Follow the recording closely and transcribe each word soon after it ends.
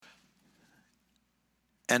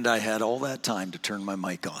And I had all that time to turn my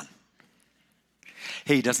mic on.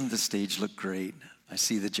 Hey, doesn't the stage look great? I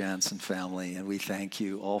see the Jansen family, and we thank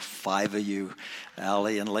you, all 5 of you,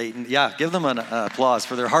 Allie and Leighton. Yeah, give them an applause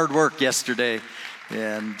for their hard work yesterday.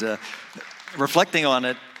 And reflecting on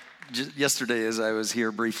it, yesterday as I was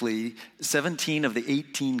here briefly, 17 of the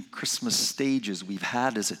 18 Christmas stages we've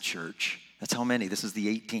had as a church. That's how many? This is the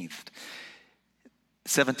 18th.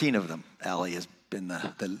 17 of them, Allie has been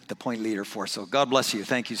the point leader for. So God bless you.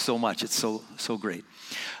 Thank you so much. It's so great.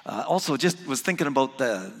 Also, just was thinking about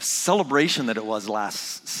the celebration that it was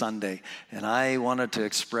last Sunday, and I wanted to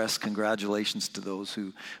express congratulations to those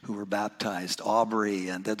who were baptized. Aubrey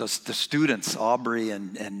and the students, Aubrey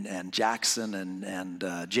and Jackson and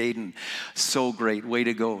Jaden. So great. Way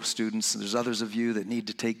to go, students. There's others of you that need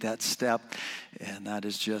to take that step, and that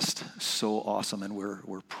is just so awesome. And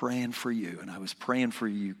we're praying for you, and I was praying for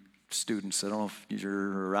you students. I don't know if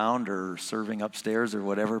you're around or serving upstairs or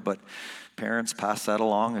whatever, but parents, pass that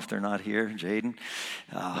along if they're not here. Jaden,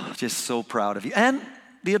 just so proud of you. And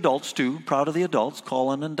the adults too, proud of the adults,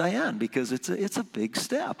 Colin and Diane, because it's a big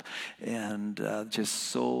step. And just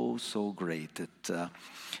so great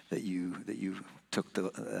that you took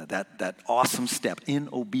that awesome step in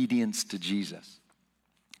obedience to Jesus.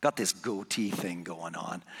 Got this goatee thing going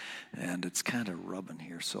on, and it's kind of rubbing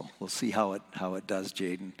here. So we'll see how it does,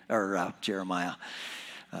 Jaden or Jeremiah.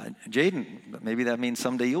 Jaden, maybe that means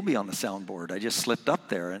someday you'll be on the soundboard. I just slipped up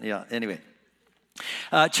there, and yeah. Anyway,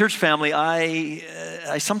 church family,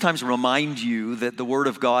 I sometimes remind you that the Word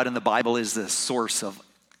of God in the Bible is the source of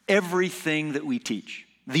everything that we teach.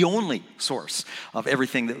 The only source of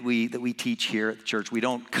everything that we teach here at the church. We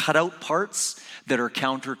don't cut out parts that are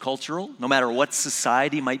countercultural, no matter what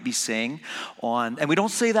society might be saying and we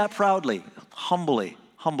don't say that proudly,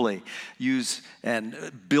 humbly use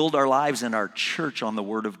and build our lives and our church on the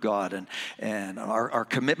Word of God. And our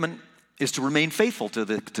commitment is to remain faithful to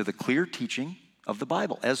the clear teaching of the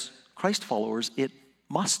Bible. As Christ followers, it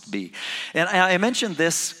must be. And I mentioned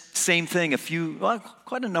this same thing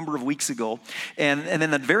quite a number of weeks ago. And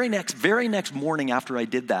then the very next morning after I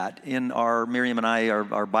did that, in Miriam and I,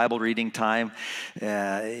 our Bible reading time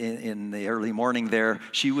in the early morning there,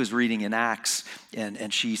 she was reading in Acts,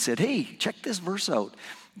 and she said, hey, check this verse out.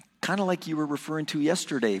 Kind of like you were referring to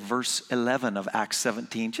yesterday, verse 11 of Acts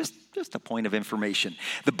 17, just a point of information.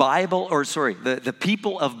 The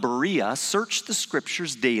people of Berea searched the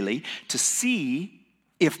scriptures daily to see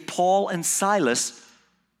if Paul and Silas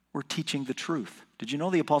were teaching the truth. Did you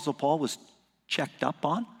know the Apostle Paul was checked up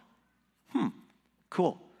on?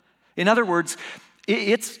 Cool. In other words,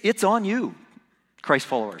 it's on you, Christ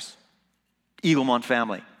followers, Eaglemont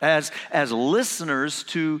family, as listeners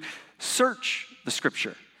to search the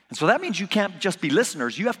scripture. And so that means you can't just be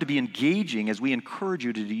listeners. You have to be engaging, as we encourage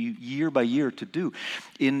you to do year by year to do,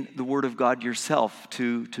 in the Word of God yourself,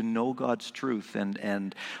 to know God's truth.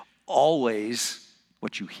 And always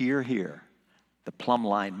what you hear here, the plumb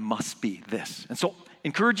line must be this. And so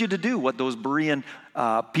encourage you to do what those Berean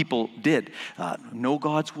people did. Know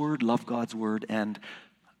God's Word, love God's Word, and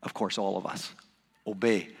of course all of us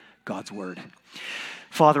obey God's Word.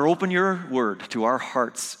 Father, open your Word to our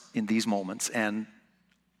hearts in these moments and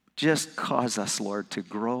just cause us, Lord, to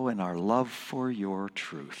grow in our love for your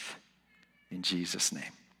truth. In Jesus'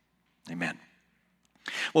 name, amen.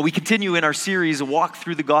 Well, we continue in our series, A Walk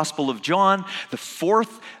Through the Gospel of John, the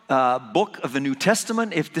 4th book of the New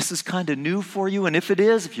Testament. If this is kind of new for you, and if it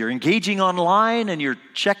is, if you're engaging online and you're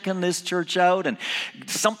checking this church out and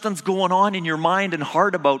something's going on in your mind and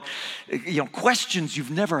heart about questions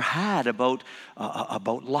you've never had about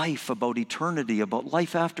life, about eternity, about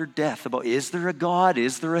life after death, about is there a God,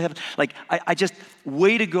 is there a heaven? I just,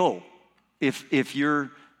 way to go if you're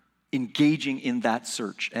engaging in that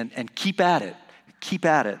search, and keep at it. Keep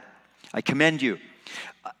at it. I commend you.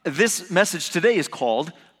 This message today is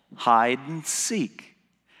called Hide and Seek.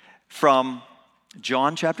 From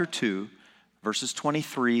John chapter 2, verses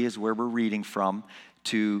 23 is where we're reading from,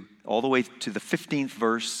 to all the way to the 15th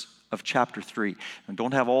verse of chapter 3. And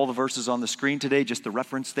don't have all the verses on the screen today, just the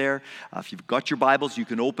reference there. If you've got your Bibles, you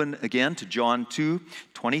can open again to John 2.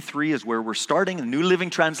 23 is where we're starting. The New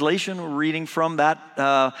Living Translation, we're reading from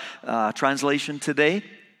that translation today.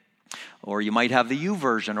 Or you might have the U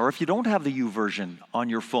version, or if you don't have the U version on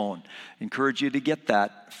your phone, I encourage you to get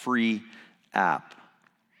that free app.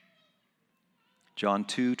 John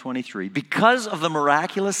 2:23. Because of the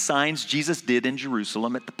miraculous signs Jesus did in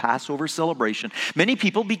Jerusalem at the Passover celebration, many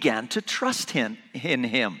people began to trust in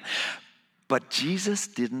him. But Jesus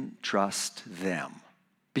didn't trust them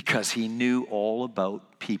because he knew all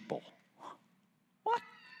about people. What?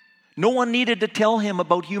 No one needed to tell him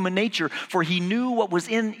about human nature, for he knew what was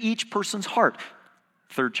in each person's heart.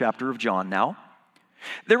 3rd chapter of John now.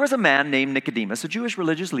 There was a man named Nicodemus, a Jewish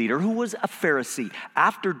religious leader who was a Pharisee.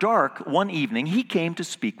 After dark, one evening, he came to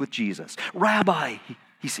speak with Jesus. Rabbi,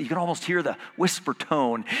 he said, you can almost hear the whisper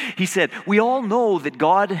tone. He said, we all know that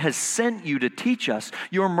God has sent you to teach us.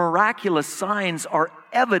 Your miraculous signs are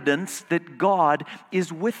evidence that God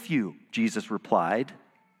is with you. Jesus replied,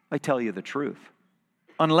 I tell you the truth.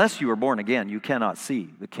 Unless you are born again, you cannot see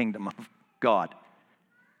the kingdom of God.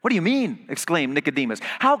 What do you mean? Exclaimed Nicodemus.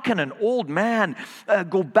 How can an old man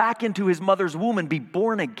go back into his mother's womb and be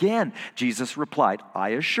born again? Jesus replied, I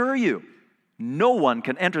assure you, no one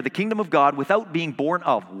can enter the kingdom of God without being born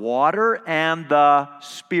of water and the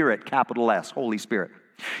Spirit, capital S, Holy Spirit.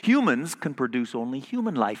 Humans can produce only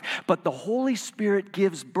human life, but the Holy Spirit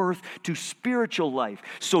gives birth to spiritual life.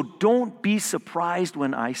 So don't be surprised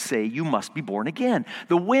when I say you must be born again.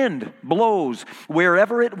 The wind blows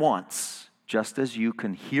wherever it wants, just as you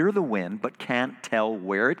can hear the wind but can't tell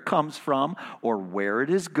where it comes from or where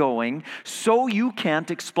it is going, so you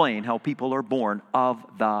can't explain how people are born of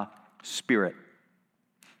the Spirit.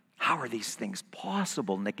 How are these things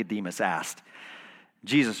possible? Nicodemus asked.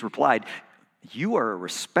 Jesus replied, you are a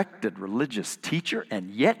respected religious teacher,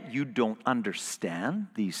 and yet you don't understand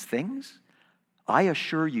these things? I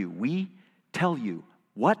assure you, we tell you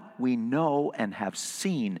what we know and have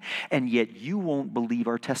seen, and yet you won't believe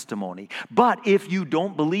our testimony. But if you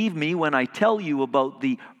don't believe me when I tell you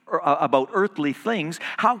about earthly things,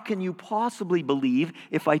 how can you possibly believe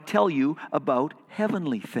if I tell you about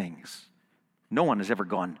heavenly things? No one has ever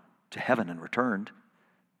gone to heaven and returned.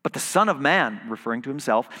 But the Son of Man, referring to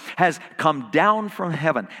himself, has come down from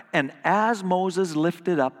heaven. And as Moses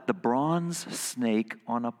lifted up the bronze snake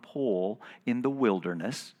on a pole in the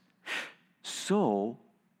wilderness, so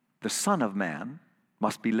the Son of Man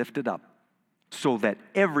must be lifted up, so that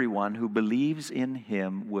everyone who believes in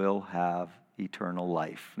him will have eternal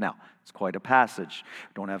life. Now, it's quite a passage.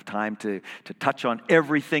 Don't have time to touch on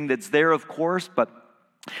everything that's there, of course, but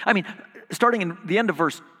I mean, starting in the end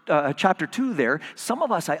of chapter 2 there, some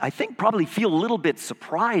of us, I think, probably feel a little bit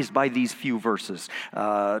surprised by these few verses,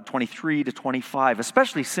 23 to 25,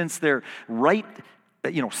 especially since they're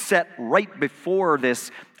set right before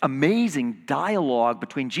this amazing dialogue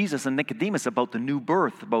between Jesus and Nicodemus about the new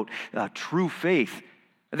birth, about true faith.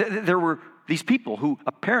 There were these people who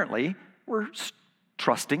apparently were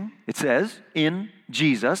trusting, it says, in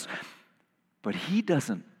Jesus, but he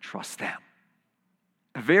doesn't trust them.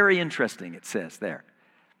 Very interesting, it says there.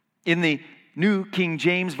 In the New King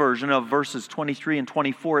James Version of verses 23 and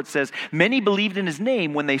 24, it says, many believed in his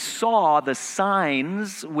name when they saw the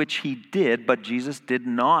signs which he did, but Jesus did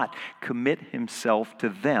not commit himself to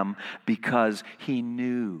them because he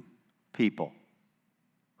knew people.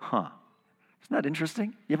 Isn't that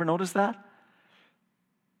interesting? You ever notice that?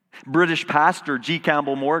 British pastor G.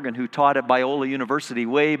 Campbell Morgan, who taught at Biola University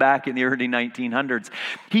way back in the early 1900s,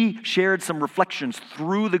 he shared some reflections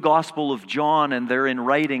through the Gospel of John, and they're in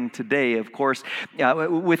writing today, of course,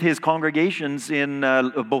 with his congregations in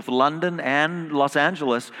both London and Los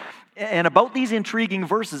Angeles. And about these intriguing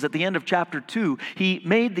verses at the end of chapter 2, he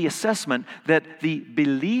made the assessment that the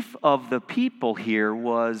belief of the people here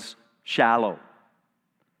was shallow,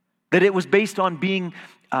 that it was based on being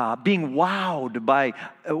wowed by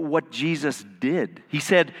what Jesus did. He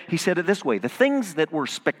said it this way: the things that were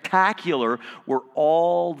spectacular were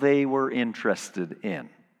all they were interested in.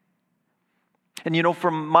 And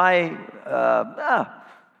from my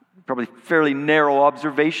probably fairly narrow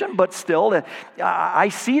observation, but still, I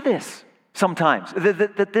see this sometimes,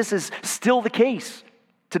 that this is still the case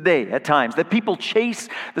today at times, that people chase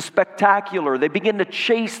the spectacular, they begin to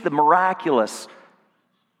chase the miraculous.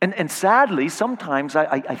 And sadly, sometimes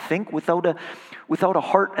I think without a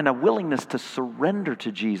heart and a willingness to surrender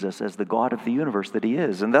to Jesus as the God of the universe that he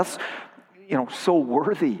is. And that's, so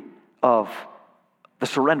worthy of the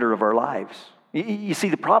surrender of our lives. You see,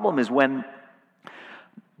 the problem is when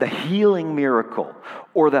the healing miracle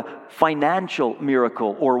or the financial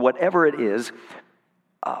miracle or whatever it is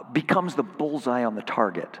becomes the bullseye on the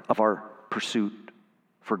target of our pursuit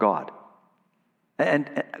for God.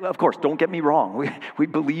 And of course, don't get me wrong. We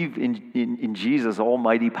believe in Jesus'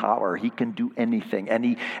 almighty power. He can do anything,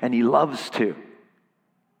 and he loves to.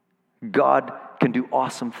 God can do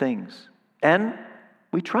awesome things, and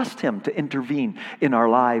we trust him to intervene in our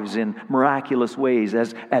lives in miraculous ways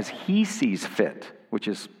as he sees fit, which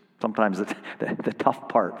is sometimes the tough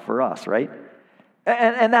part for us, right?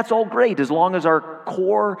 And that's all great as long as our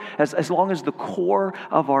core, as long as the core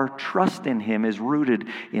of our trust in him is rooted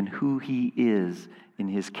in who he is, in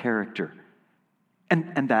his character.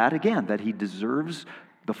 And that, again, that he deserves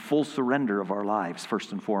the full surrender of our lives,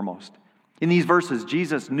 first and foremost. In these verses,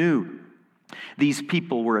 Jesus knew these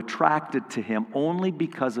people were attracted to him only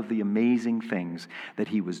because of the amazing things that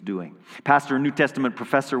he was doing. Pastor and New Testament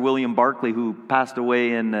professor William Barclay, who passed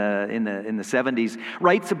away in the 70s,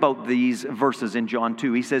 writes about these verses in John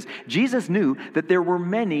 2. He says, Jesus knew that there were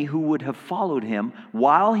many who would have followed him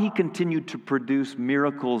while he continued to produce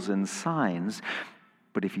miracles and signs.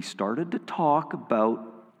 But if he started to talk about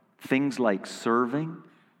things like serving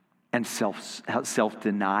and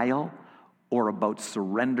self-denial, or about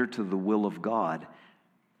surrender to the will of God,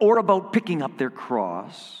 or about picking up their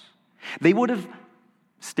cross, they would have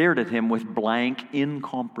stared at him with blank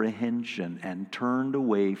incomprehension and turned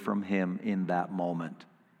away from him in that moment.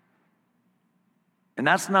 And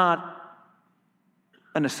that's not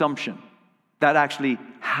an assumption. That actually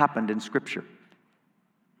happened in Scripture.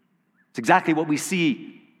 It's exactly what we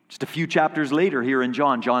see just a few chapters later here in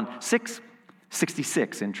John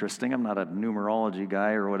 6:66. Interesting. I'm not a numerology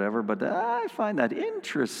guy or whatever, but I find that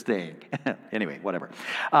interesting. Anyway, whatever.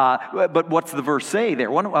 But what's the verse say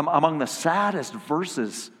there? One among the saddest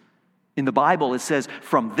verses in the Bible, it says,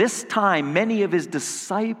 "From this time, many of his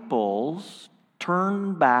disciples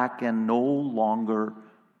turned back and no longer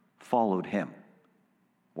followed him."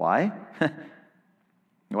 Why?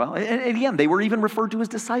 Well, and again, they were even referred to as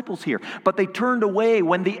disciples here. But they turned away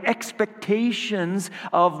when the expectations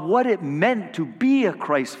of what it meant to be a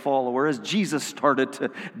Christ follower, as Jesus started to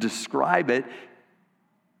describe it,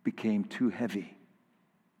 became too heavy,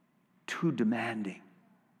 too demanding.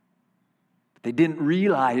 They didn't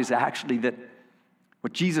realize, actually, that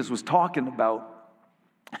what Jesus was talking about,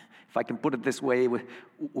 if I can put it this way,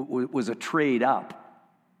 was a trade up.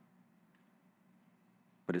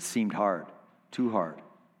 But it seemed hard, too hard,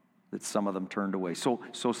 that some of them turned away. So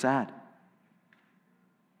sad.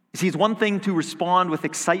 You see, it's one thing to respond with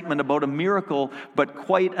excitement about a miracle, but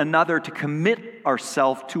quite another to commit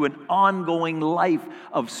ourselves to an ongoing life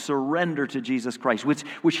of surrender to Jesus Christ,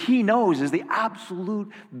 which he knows is the absolute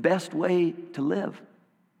best way to live.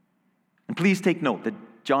 And please take note that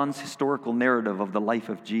John's historical narrative of the life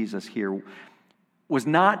of Jesus here was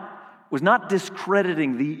not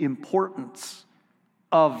discrediting the importance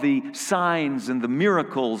of the signs and the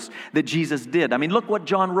miracles that Jesus did. I mean, look what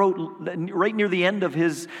John wrote right near the end of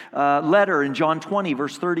his letter in John 20,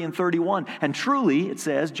 verse 30 and 31. And truly, it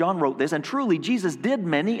says, John wrote this, and truly Jesus did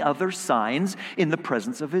many other signs in the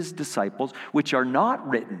presence of his disciples, which are not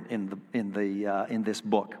written in this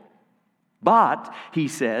book. But, he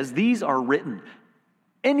says, these are written.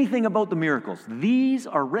 Anything about the miracles, these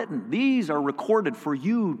are written. These are recorded for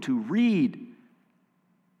you to read.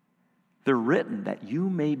 They're written that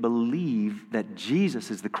you may believe that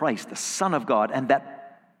Jesus is the Christ, the Son of God, and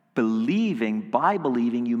that by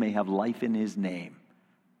believing, you may have life in his name.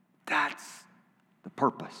 That's the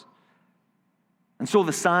purpose. And so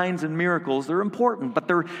the signs and miracles, they're important, but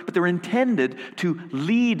they're intended to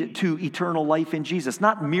lead to eternal life in Jesus,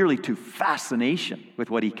 not merely to fascination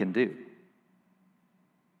with what he can do.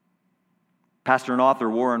 Pastor and author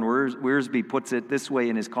Warren Wiersbe puts it this way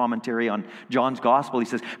in his commentary on John's Gospel. He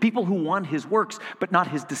says, people who want his works, but not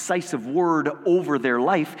his decisive word over their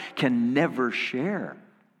life, can never share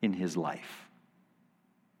in his life.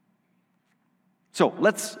 So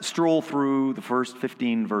let's stroll through the first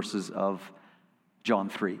 15 verses of John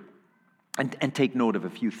 3 and take note of a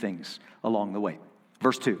few things along the way.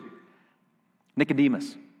 Verse 2,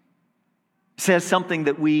 Nicodemus says something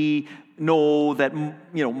that we know that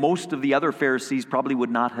most of the other Pharisees probably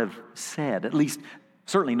would not have said, at least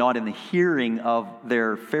certainly not in the hearing of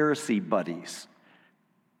their Pharisee buddies.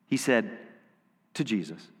 He said to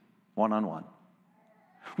Jesus, one-on-one,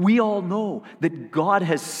 "We all know that God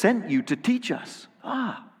has sent you to teach us."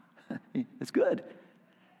 That's good.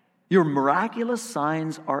 "Your miraculous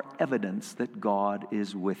signs are evidence that God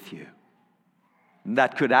is with you." And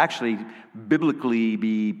that could actually biblically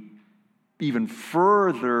be even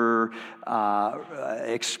further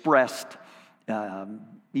expressed,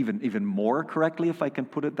 even more correctly, if I can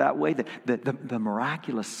put it that way. The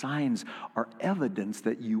miraculous signs are evidence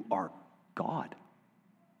that you are God.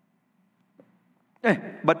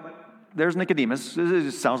 But there's Nicodemus.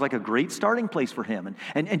 It sounds like a great starting place for him.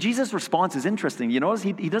 And Jesus' response is interesting. You notice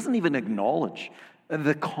he doesn't even acknowledge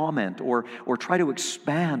the comment or try to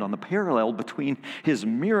expand on the parallel between his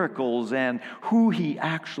miracles and who he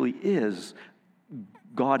actually is,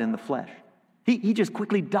 God in the flesh. He just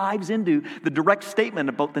quickly dives into the direct statement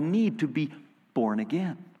about the need to be born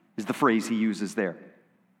again, is the phrase he uses there.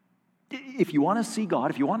 If you want to see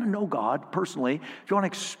God, if you want to know God personally, if you want to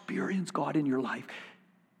experience God in your life,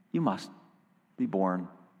 you must be born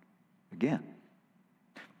again.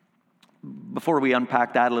 before we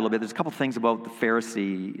unpack that a little bit, there's a couple things about the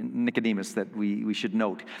Pharisee Nicodemus that we should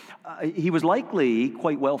note. He was likely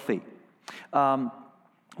quite wealthy.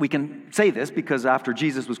 We can say this because after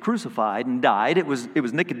Jesus was crucified and died, it was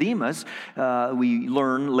Nicodemus, we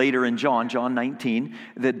learn later in John 19,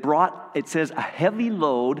 that brought, it says, a heavy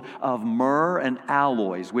load of myrrh and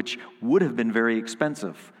aloes, which would have been very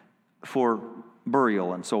expensive for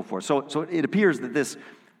burial and so forth. So it appears that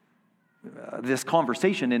this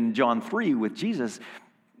conversation in John 3 with Jesus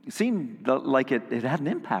seemed like it had an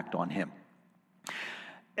impact on him.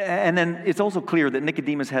 And then it's also clear that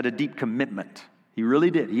Nicodemus had a deep commitment. He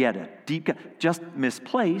really did. He had a deep, just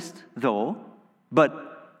misplaced, though,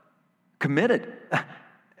 but committed.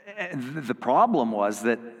 The problem was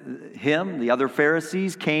that the other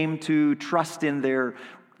Pharisees, came to trust in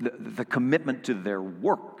the commitment to their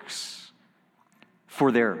works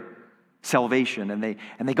for their salvation, and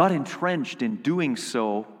they got entrenched in doing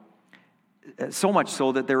so, so much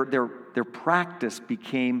so that their practice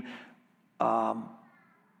became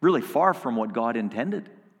really far from what God intended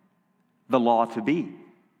the law to be.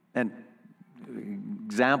 And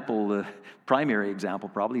the primary example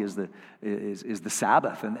probably is the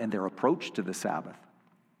Sabbath and their approach to the Sabbath,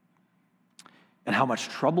 and how much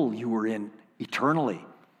trouble you were in eternally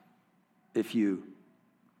if you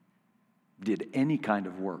did any kind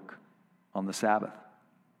of work on the Sabbath.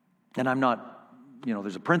 And I'm not,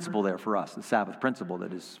 there's a principle there for us, the Sabbath principle,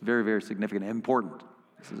 that is very, very significant and important.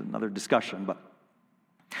 This is another discussion, but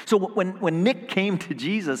so when Nick came to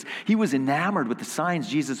Jesus, he was enamored with the signs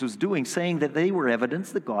Jesus was doing, saying that they were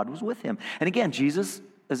evidence that God was with him. And again, Jesus,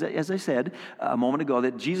 as I said a moment ago,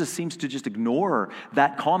 that Jesus seems to just ignore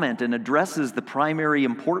that comment and addresses the primary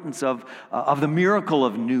importance of the miracle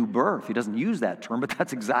of new birth. He doesn't use that term, but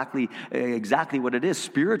that's exactly what it is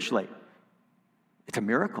spiritually. It's a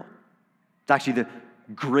miracle. It's actually the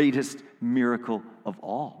greatest miracle of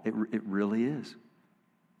all. It really is.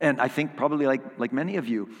 And I think probably like many of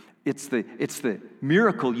you, it's the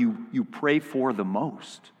miracle you pray for the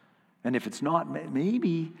most. And if it's not,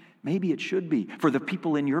 maybe it should be. For the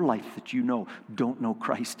people in your life that don't know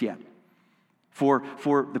Christ yet. For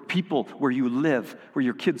the people where you live, where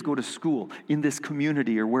your kids go to school, in this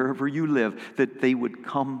community or wherever you live, that they would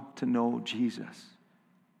come to know Jesus.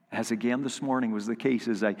 As again this morning was the case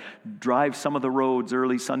as I drive some of the roads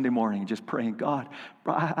early Sunday morning, just praying, God,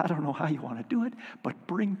 I don't know how you want to do it, but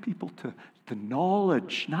bring people to the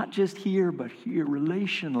knowledge, not just here, but here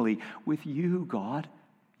relationally with you, God.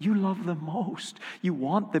 You love them most. You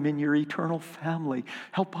want them in your eternal family.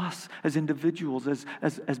 Help us as individuals,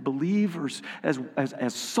 as believers,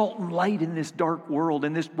 as salt and light in this dark world,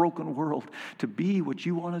 in this broken world, to be what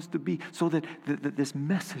you want us to be, so that this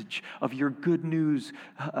message of your good news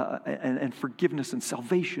and forgiveness and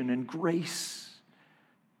salvation and grace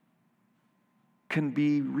can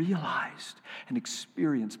be realized and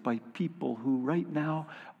experienced by people who right now,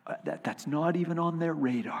 that's not even on their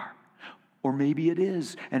radar. Or maybe it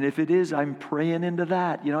is. And if it is, I'm praying into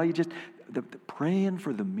that. Praying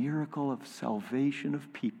for the miracle of salvation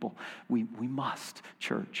of people. We must,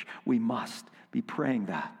 church. We must be praying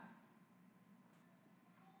that.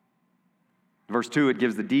 Verse 2, it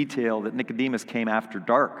gives the detail that Nicodemus came after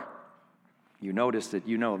dark. You notice that,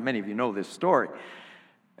 many of you know this story.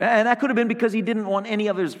 And that could have been because he didn't want any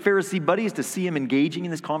of his Pharisee buddies to see him engaging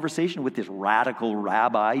in this conversation with this radical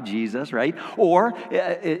rabbi, Jesus, right? Or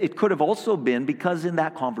it could have also been because in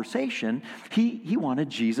that conversation, he wanted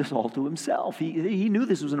Jesus all to himself. He knew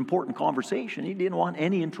this was an important conversation. He didn't want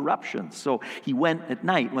any interruptions. So he went at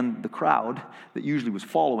night when the crowd that usually was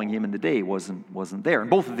following him in the day wasn't there. And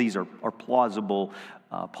both of these are plausible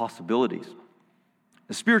possibilities.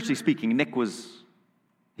 Spiritually speaking, Nick was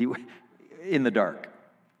in the dark.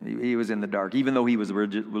 He was in the dark, even though he was a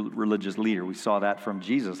religious leader. We saw that from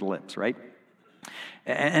Jesus' lips, right?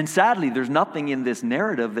 And sadly, there's nothing in this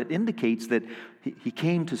narrative that indicates that he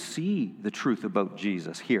came to see the truth about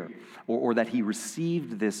Jesus here, or that he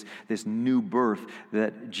received this new birth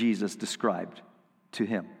that Jesus described to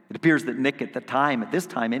him. It appears that Nick at this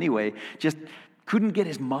time anyway, just couldn't get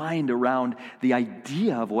his mind around the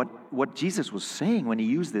idea of what Jesus was saying when he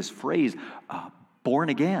used this phrase, born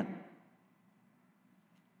again.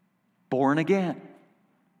 Born again.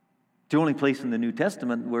 It's the only place in the New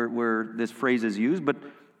Testament where this phrase is used, but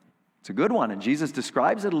it's a good one, and Jesus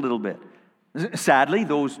describes it a little bit. Sadly,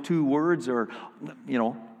 those two words are,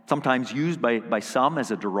 sometimes used by some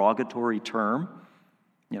as a derogatory term.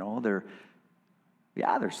 There's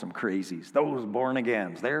some crazies. Those born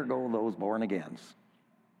agains. There go those born agains.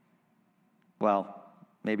 Well,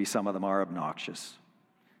 maybe some of them are obnoxious,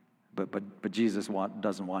 but Jesus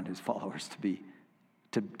doesn't want his followers to be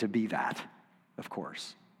to be that, of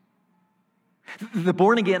course. The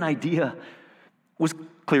born-again idea was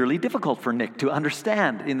clearly difficult for Nick to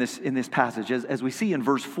understand in this passage, as we see in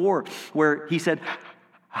verse 4, where he said,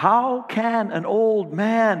 how can an old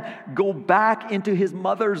man go back into his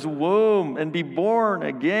mother's womb and be born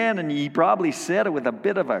again? And he probably said it with a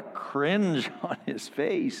bit of a cringe on his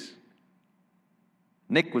face.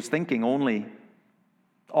 Nick was thinking only,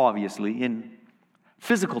 obviously, in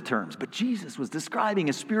physical terms, but Jesus was describing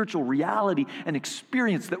a spiritual reality, an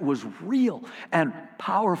experience that was real and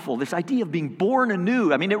powerful. This idea of being born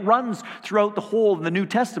anew, I mean, it runs throughout the whole of the New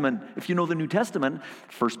Testament. If you know the New Testament,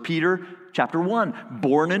 1 Peter chapter 1,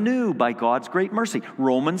 born anew by God's great mercy.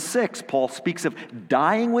 Romans 6, Paul speaks of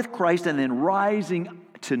dying with Christ and then rising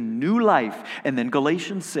to new life. And then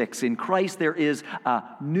Galatians 6, in Christ there is a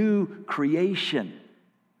new creation.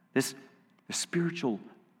 This spiritual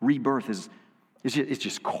rebirth is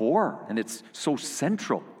just core, and it's so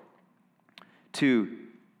central to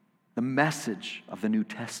the message of the New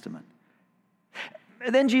Testament.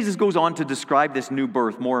 And then Jesus goes on to describe this new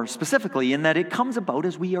birth more specifically in that it comes about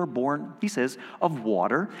as we are born, he says, of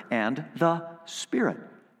water and the Spirit.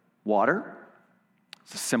 Water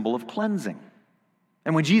is a symbol of cleansing.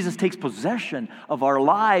 And when Jesus takes possession of our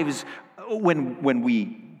lives, when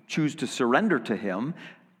we choose to surrender to him,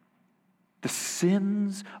 the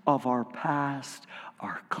sins of our past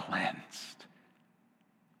are cleansed.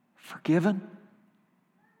 Forgiven.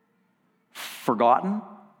 Forgotten.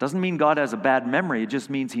 Doesn't mean God has a bad memory. It just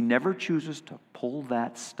means he never chooses to pull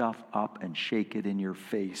that stuff up and shake it in your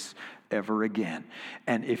face ever again.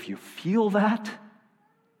 And if you feel that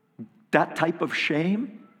type of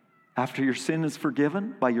shame after your sin is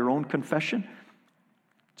forgiven by your own confession,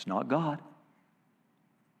 it's not God.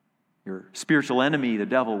 Your spiritual enemy, the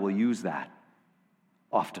devil, will use that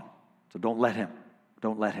often. So don't let him.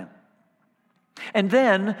 Don't let him. And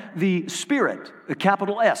then the Spirit, the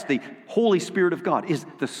capital S, the Holy Spirit of God, is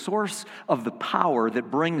the source of the power that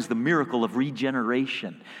brings the miracle of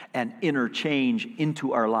regeneration and inner change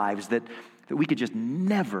into our lives that we could just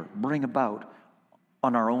never bring about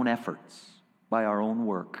on our own efforts, by our own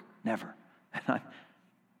work. Never.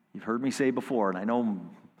 You've heard me say before, and I know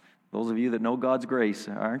those of you that know God's grace,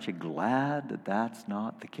 aren't you glad that that's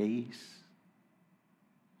not the case?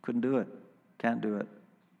 Couldn't do it. Can't do it.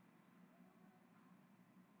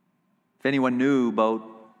 If anyone knew about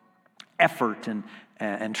effort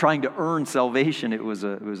and trying to earn salvation, it was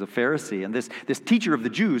a Pharisee. And this teacher of the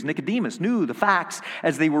Jews, Nicodemus, knew the facts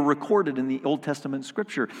as they were recorded in the Old Testament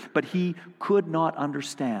Scripture, but he could not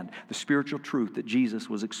understand the spiritual truth that Jesus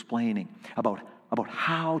was explaining about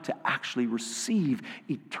how to actually receive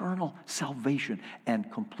eternal salvation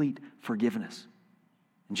and complete forgiveness.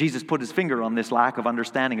 And Jesus put his finger on this lack of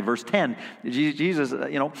understanding. In verse 10, Jesus,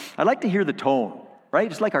 I'd like to hear the tone. Right?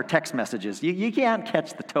 Just like our text messages. You can't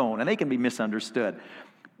catch the tone, and they can be misunderstood.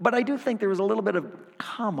 But I do think there was a little bit of,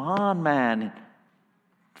 come on, man,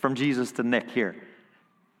 from Jesus to Nick here.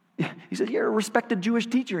 He said, you're a respected Jewish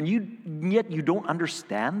teacher, and yet you don't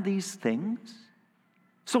understand these things?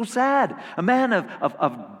 So sad. A man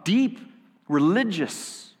of deep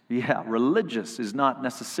religious is not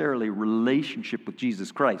necessarily relationship with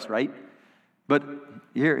Jesus Christ, right? But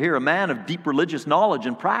here, a man of deep religious knowledge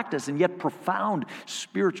and practice, and yet profound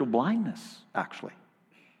spiritual blindness, actually.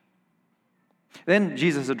 Then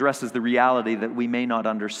Jesus addresses the reality that we may not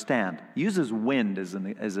understand. He uses wind as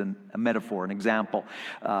a metaphor, an example.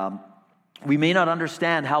 We may not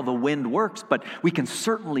understand how the wind works, but we can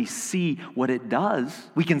certainly see what it does.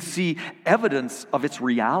 We can see evidence of its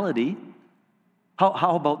reality.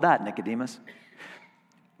 How about that, Nicodemus?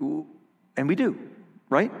 And we do,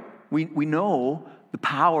 right? We know the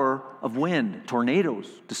power of wind. Tornadoes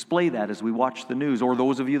display that as we watch the news. Or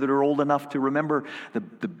those of you that are old enough to remember the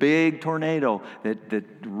big tornado that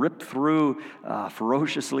ripped through,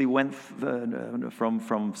 ferociously went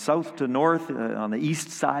from south to north on the east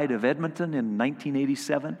side of Edmonton in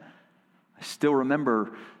 1987. I still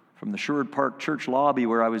remember from the Sherwood Park Church lobby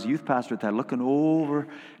where I was youth pastor at that, looking over,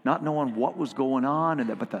 not knowing what was going on,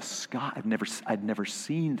 but the sky, I'd never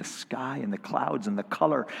seen the sky and the clouds and the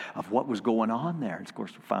color of what was going on there. And of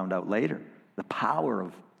course, we found out later, the power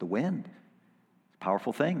of the wind. It's a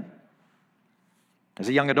powerful thing. As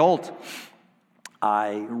a young adult,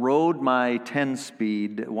 I rode my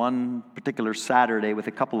 10-speed one particular Saturday with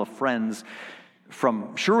a couple of friends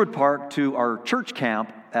from Sherwood Park to our church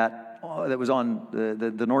camp that was on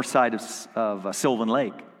the north side of Sylvan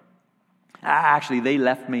Lake. Actually, they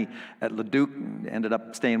left me at Leduc and ended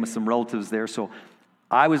up staying with some relatives there. So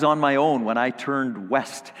I was on my own when I turned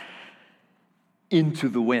west into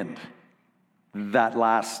the wind. That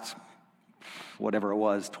last, whatever it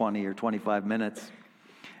was, 20 or 25 minutes.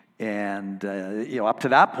 And, up to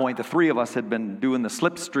that point, the three of us had been doing the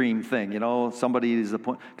slipstream thing, somebody is the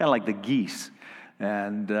point, kind of like the geese.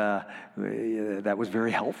 And that was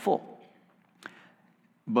very helpful.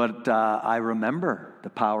 But I remember the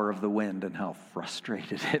power of the wind and how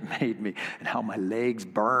frustrated it made me and how my legs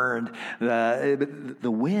burned. The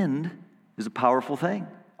wind is a powerful thing.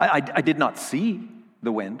 I did not see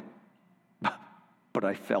the wind, but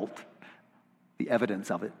I felt the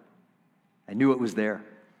evidence of it. I knew it was there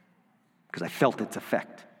because I felt its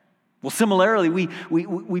effect. Well, similarly,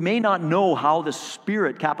 we may not know how the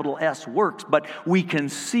Spirit, capital S, works, but we can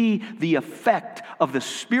see the effect of the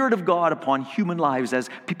Spirit of God upon human lives as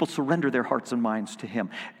people surrender their hearts and minds to Him.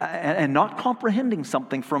 And not comprehending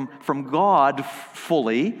something from God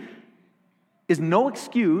fully is no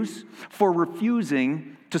excuse for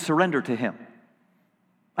refusing to surrender to Him.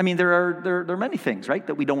 I mean, there are many things, right,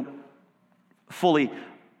 that we don't fully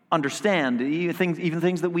understand, even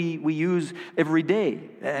things that we use every day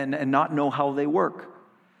and not know how they work.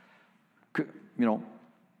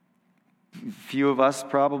 Few of us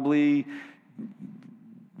probably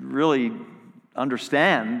really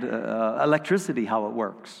understand electricity, how it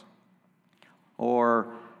works,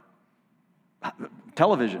 or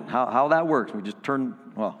television, how that works. We just turn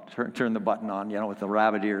the button on, with the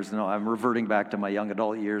rabbit ears. I'm reverting back to my young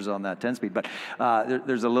adult years on that 10-speed. But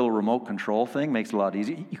there's a little remote control thing, makes it a lot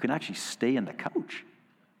easier. You can actually stay in the couch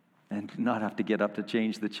and not have to get up to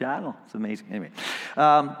change the channel. It's amazing. Anyway,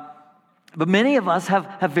 but many of us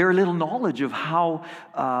have very little knowledge of how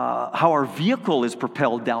our vehicle is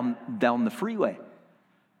propelled down the freeway.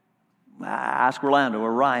 Ask Orlando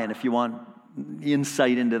or Ryan if you want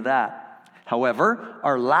insight into that. However,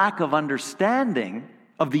 our lack of understanding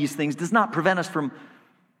of these things does not prevent us from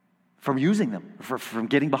using them, from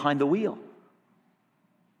getting behind the wheel.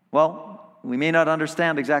 Well, we may not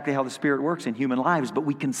understand exactly how the Spirit works in human lives, but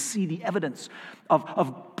we can see the evidence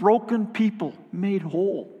of broken people made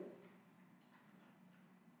whole.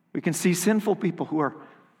 We can see sinful people who are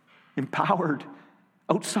empowered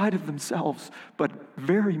outside of themselves, but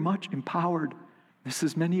very much empowered. This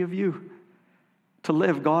is many of you, to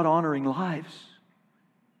live God-honoring lives.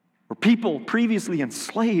 Or people previously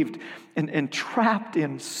enslaved and trapped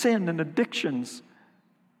in sin and addictions,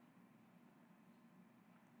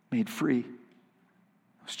 made free.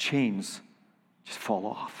 Those chains just fall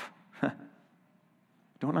off.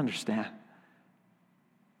 Don't understand.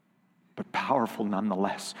 But powerful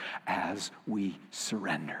nonetheless as we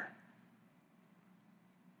surrender.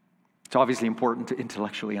 It's obviously important to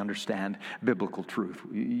intellectually understand biblical truth.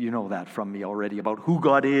 You know that from me already, about who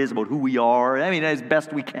God is, about who we are. I mean, as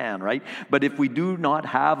best we can, right? But if we do not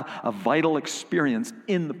have a vital experience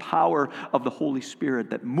in the power of the Holy Spirit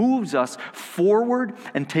that moves us forward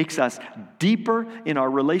and takes us deeper in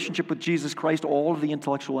our relationship with Jesus Christ, all of the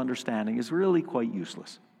intellectual understanding is really quite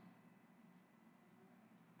useless.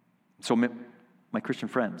 So, my Christian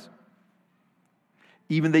friends,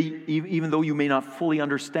 even though you may not fully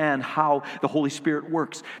understand how the Holy Spirit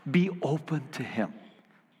works, be open to Him.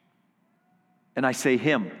 And I say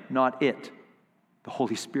Him, not it. The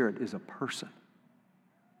Holy Spirit is a person.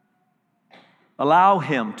 Allow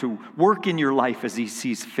Him to work in your life as He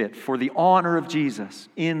sees fit for the honor of Jesus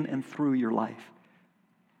in and through your life.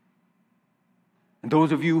 And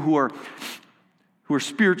those of you who are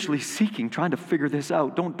spiritually seeking, trying to figure this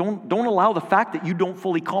out, don't allow the fact that you don't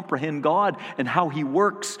fully comprehend God and how He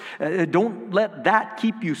works. Don't let that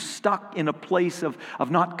keep you stuck in a place of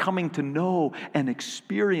not coming to know and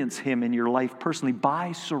experience Him in your life personally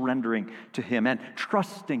by surrendering to Him and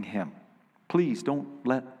trusting Him. Please don't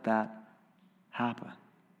let that happen.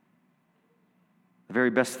 The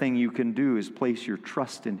very best thing you can do is place your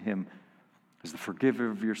trust in Him as the forgiver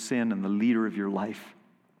of your sin and the leader of your life.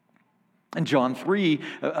 And John 3,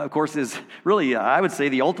 of course, is really, I would say,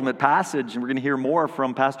 the ultimate passage. And we're going to hear more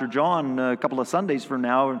from Pastor John a couple of Sundays from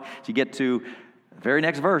now. As you get to the very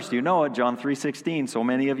next verse, you know it, John 3:16. So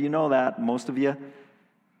many of you know that, most of you.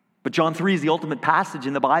 But John 3 is the ultimate passage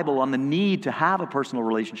in the Bible on the need to have a personal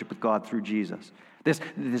relationship with God through Jesus.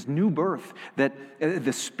 This new birth that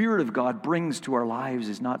the Spirit of God brings to our lives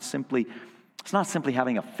is not simply... It's not simply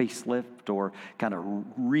having a facelift or kind of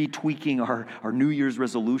retweaking our New Year's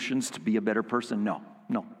resolutions to be a better person. No.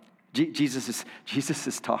 Jesus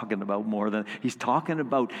is talking about more than... He's talking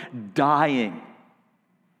about dying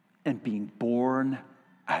and being born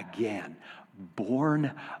again.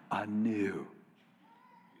 Born anew.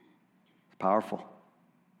 It's powerful.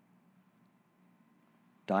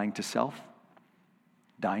 Dying to self.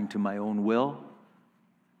 Dying to my own will.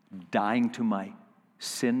 Dying to my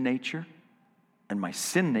sin nature. And my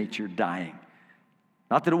sin nature dying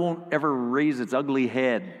Not that it won't ever raise its ugly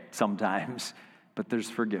head sometimes, but there's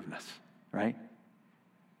forgiveness, right?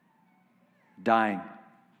 Dying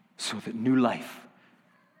so that new life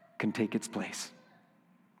can take its place.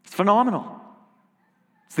 It's phenomenal.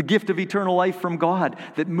 It's the gift of eternal life from God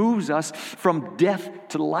that moves us from death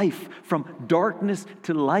to life, from darkness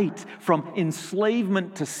to light, from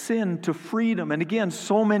enslavement to sin to freedom. And again,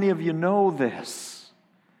 so many of you know this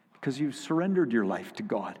because you've surrendered your life to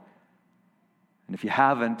God. And if you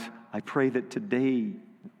haven't, I pray that today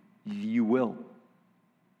you will.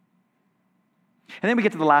 And then we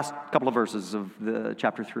get to the last couple of verses of the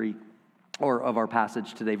chapter 3, or of our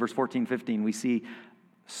passage today. Verse 14, 15, we see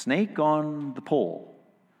snake on the pole.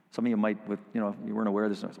 Some of you might, if you weren't aware of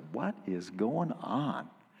this, what is going on?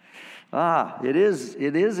 It is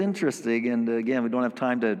interesting, and again, we don't have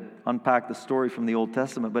time to unpack the story from the Old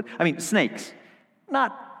Testament, but, snakes,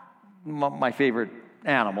 not my favorite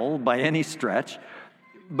animal by any stretch,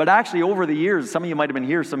 but actually over the years, some of you might have been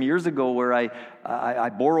here some years ago where I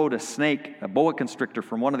borrowed a snake, a boa constrictor,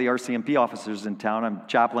 from one of the RCMP officers in town. I'm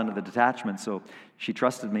chaplain of the detachment, so she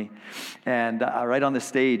trusted me. And right on the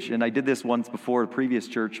stage, and I did this once before, a previous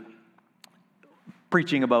church,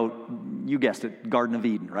 preaching about, you guessed it, Garden of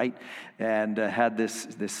Eden, right? And had this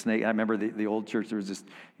snake. I remember the old church, there was this,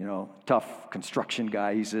 tough construction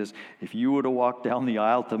guy. He says, if you would have walked down the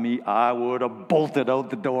aisle to me, I would have bolted out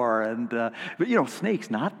the door. And, but snakes,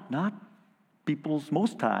 not people's,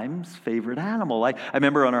 most times, favorite animal. I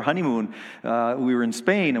remember on our honeymoon, we were in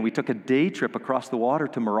Spain, and we took a day trip across the water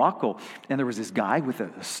to Morocco, and there was this guy with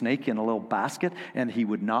a snake in a little basket, and he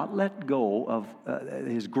would not let go of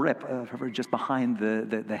his grip just behind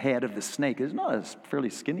the head of the snake. It's not a fairly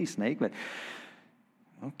skinny snake, but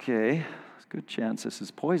okay, there's a good chance this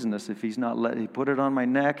is poisonous if he's not he put it on my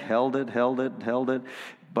neck, held it,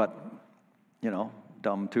 but,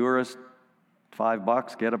 dumb tourist,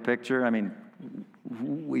 $5, get a picture.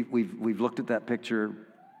 We've looked at that picture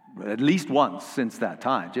at least once since that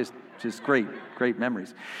time. Just great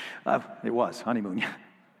memories. It was honeymoon.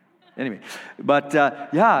 Anyway, but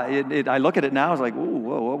I look at it now. I was like,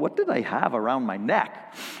 whoa, what did I have around my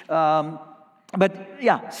neck? But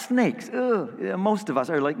yeah, snakes. Most of us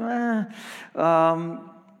are like,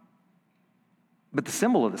 but the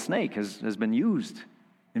symbol of the snake has been used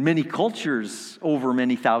in many cultures over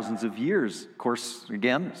many thousands of years. Of course,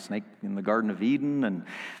 again, snake in the Garden of Eden, and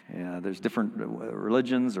there's different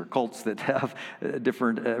religions or cults that have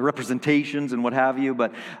different representations and what have you.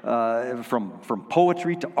 But from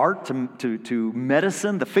poetry to art to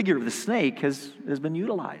medicine, the figure of the snake has been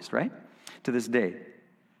utilized, right, to this day.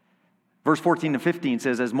 Verse 14 and 15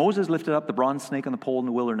 says, as Moses lifted up the bronze snake on the pole in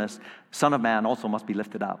the wilderness, Son of Man also must be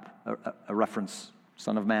lifted up. A reference,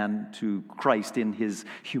 Son of Man, to Christ in his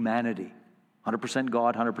humanity. 100%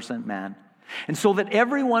 God, 100% man. And so that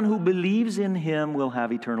everyone who believes in him will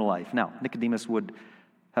have eternal life. Now, Nicodemus would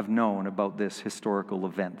have known about this historical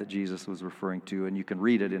event that Jesus was referring to, and you can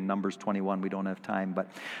read it in Numbers 21. We don't have time, but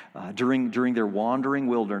during their wandering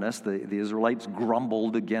wilderness, the Israelites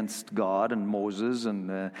grumbled against God and Moses,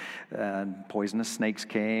 and poisonous snakes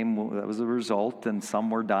came. That was the result, and some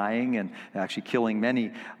were dying and actually killing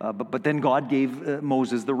many. But then God gave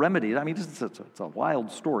Moses the remedy. It's a wild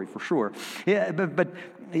story for sure. Yeah, but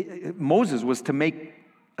Moses was to make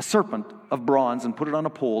a serpent of bronze and put it on a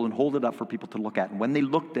pole and hold it up for people to look at. And when they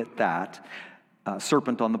looked at that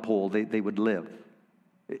serpent on the pole, they would live.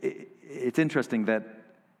 It's interesting that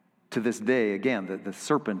to this day, again, the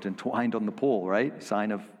serpent entwined on the pole, right?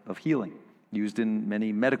 Sign of healing, used in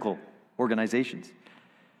many medical organizations.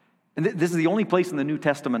 And this is the only place in the New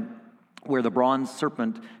Testament where the bronze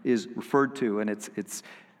serpent is referred to, and it's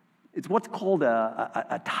what's called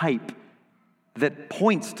a type that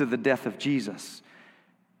points to the death of Jesus.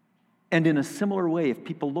 And in a similar way, if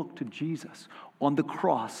people look to Jesus on the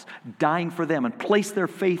cross, dying for them, and place their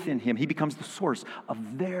faith in him, he becomes the source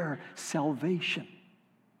of their salvation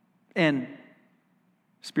and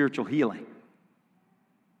spiritual healing.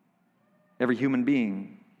 Every human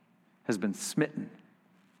being has been smitten,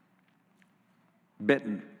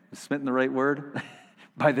 bitten, is smitten the right word?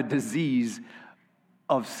 By the disease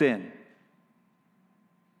of sin.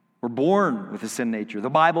 We're born with a sin nature.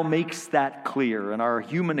 The Bible makes that clear, and our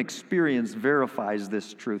human experience verifies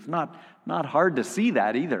this truth. Not hard to see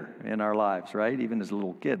that either in our lives, right? Even as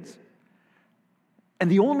little kids.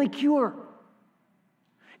 And the only cure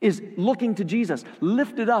is looking to Jesus,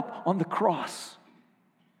 lifted up on the cross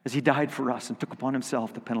as he died for us and took upon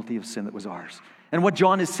himself the penalty of sin that was ours. And what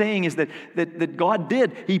John is saying is that God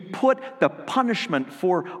did. He put the punishment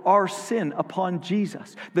for our sin upon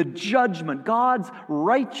Jesus. The judgment, God's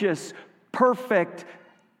righteous, perfect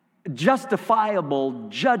justifiable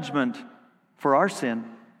judgment for our sin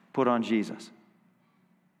put on Jesus.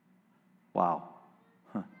 Wow.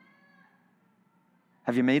 Huh.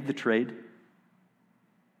 Have you made the trade?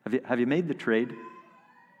 Have you made the trade?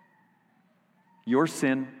 Your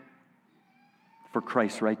sin for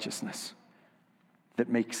Christ's righteousness that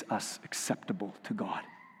makes us acceptable to God,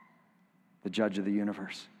 the judge of the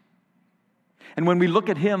universe. And when we look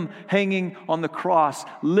at him hanging on the cross,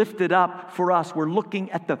 lifted up for us, we're looking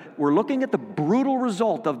at the brutal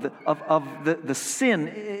result of the sin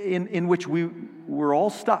in which we were all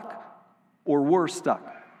stuck or were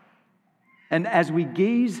stuck. And as we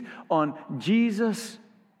gaze on Jesus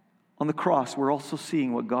on the cross, we're also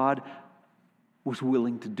seeing what God was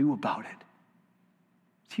willing to do about it.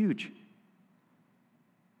 It's huge.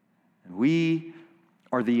 And we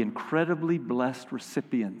are the incredibly blessed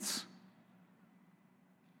recipients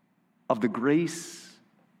of the grace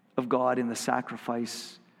of God in the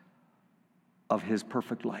sacrifice of his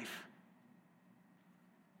perfect life.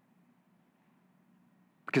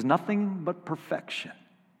 Because nothing but perfection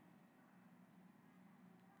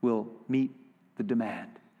will meet the demand,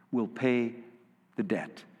 will pay the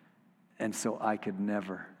debt. And so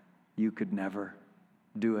you could never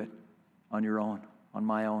do it on your own, on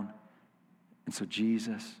my own. And so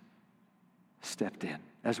Jesus stepped in,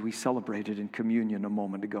 as we celebrated in communion a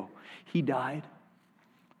moment ago. He died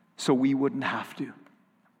so we wouldn't have to.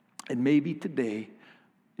 And maybe today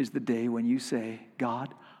is the day when you say,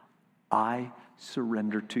 God, I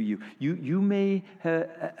surrender to you. You may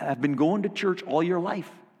have been going to church all your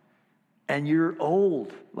life, and you're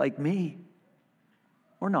old like me,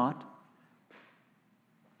 or not.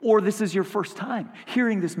 Or this is your first time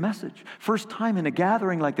hearing this message, first time in a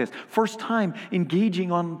gathering like this, first time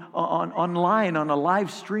engaging online on a live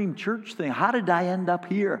stream church thing. How did I end up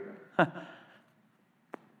here?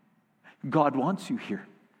 God wants you here.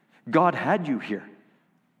 God had you here.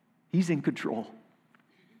 He's in control,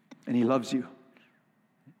 and he loves you.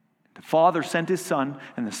 The Father sent his Son,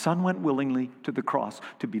 and the Son went willingly to the cross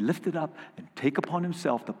to be lifted up and take upon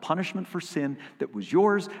himself the punishment for sin that was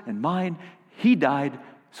yours and mine. He died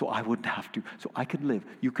so I wouldn't have to, so I could live,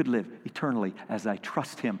 you could live eternally as I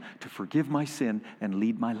trust him to forgive my sin and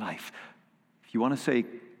lead my life. If you want to say,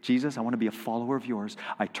 Jesus, I want to be a follower of yours.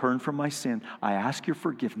 I turn from my sin. I ask your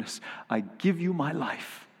forgiveness. I give you my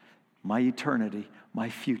life, my eternity, my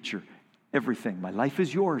future, everything. My life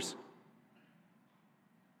is yours.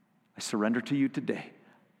 I surrender to you today.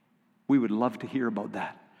 We would love to hear about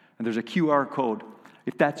that. And there's a QR code.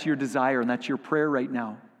 If that's your desire and that's your prayer right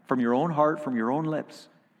now, from your own heart, from your own lips,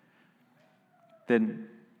 then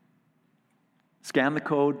scan the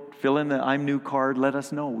code, fill in the I'm new card, let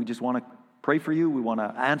us know. We just want to pray for you. We want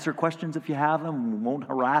to answer questions if you have them. We won't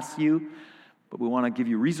harass you, but we want to give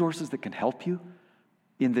you resources that can help you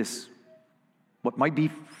in this, what might be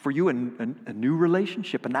for you a new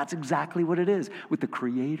relationship. And that's exactly what it is with the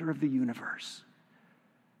creator of the universe.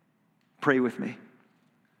 Pray with me.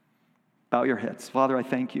 Bow your heads. Father, I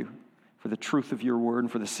thank you for the truth of your word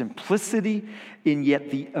and for the simplicity and yet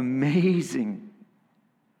the amazing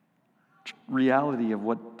reality of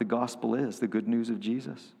what the gospel is, the good news of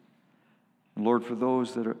Jesus. And Lord, for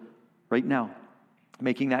those that are right now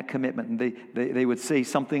making that commitment, and they would say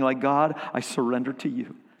something like, God, I surrender to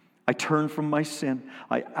you. I turn from my sin.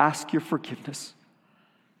 I ask your forgiveness.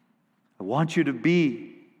 I want you to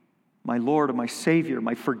be my Lord and my Savior,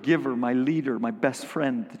 my forgiver, my leader, my best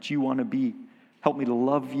friend that you want to be. Help me to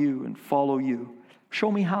love you and follow you.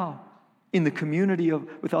 Show me how. In the community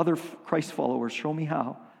with other Christ followers, show me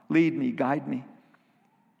how. Lead me, guide me.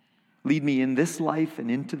 Lead me in this life and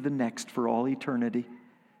into the next for all eternity,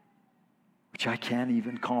 which I can't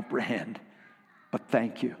even comprehend. But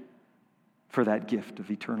thank you for that gift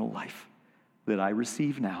of eternal life that I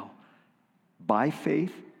receive now by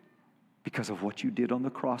faith because of what you did on the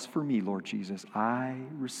cross for me, Lord Jesus. I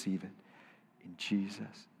receive it in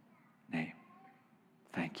Jesus' name.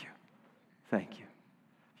 Thank you. Thank you.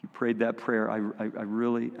 If you prayed that prayer, I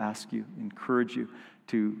really ask you, encourage you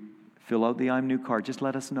to fill out the I'm New card. Just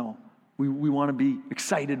let us know. We want to be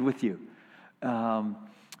excited with you.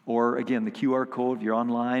 Or again, the QR code, if you're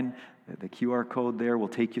online, the QR code there will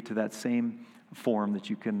take you to that same form that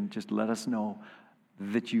you can just let us know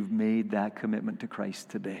that you've made that commitment to Christ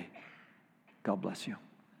today. God bless you.